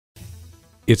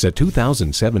It's a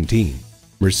 2017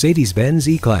 Mercedes-Benz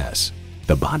E-Class.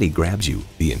 The body grabs you,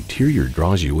 the interior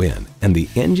draws you in, and the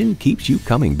engine keeps you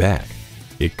coming back.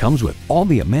 It comes with all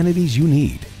the amenities you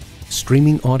need: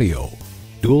 streaming audio,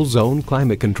 dual zone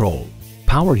climate control,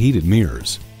 power heated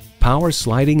mirrors, power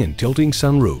sliding and tilting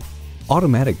sunroof,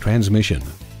 automatic transmission,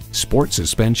 sport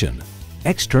suspension,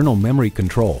 external memory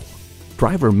control,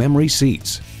 driver memory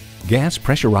seats, gas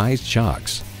pressurized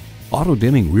shocks, auto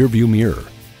dimming rear view mirror,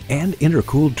 and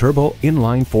intercooled turbo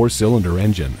inline 4-cylinder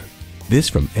engine. This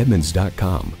from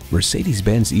Edmunds.com.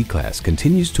 Mercedes-Benz E-Class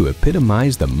continues to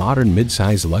epitomize the modern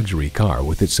midsize luxury car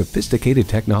with its sophisticated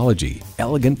technology,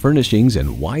 elegant furnishings,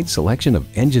 and wide selection of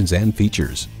engines and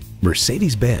features.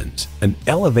 Mercedes-Benz, an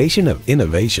elevation of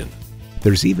innovation.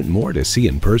 There's even more to see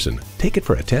in person. Take it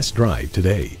for a test drive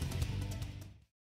today.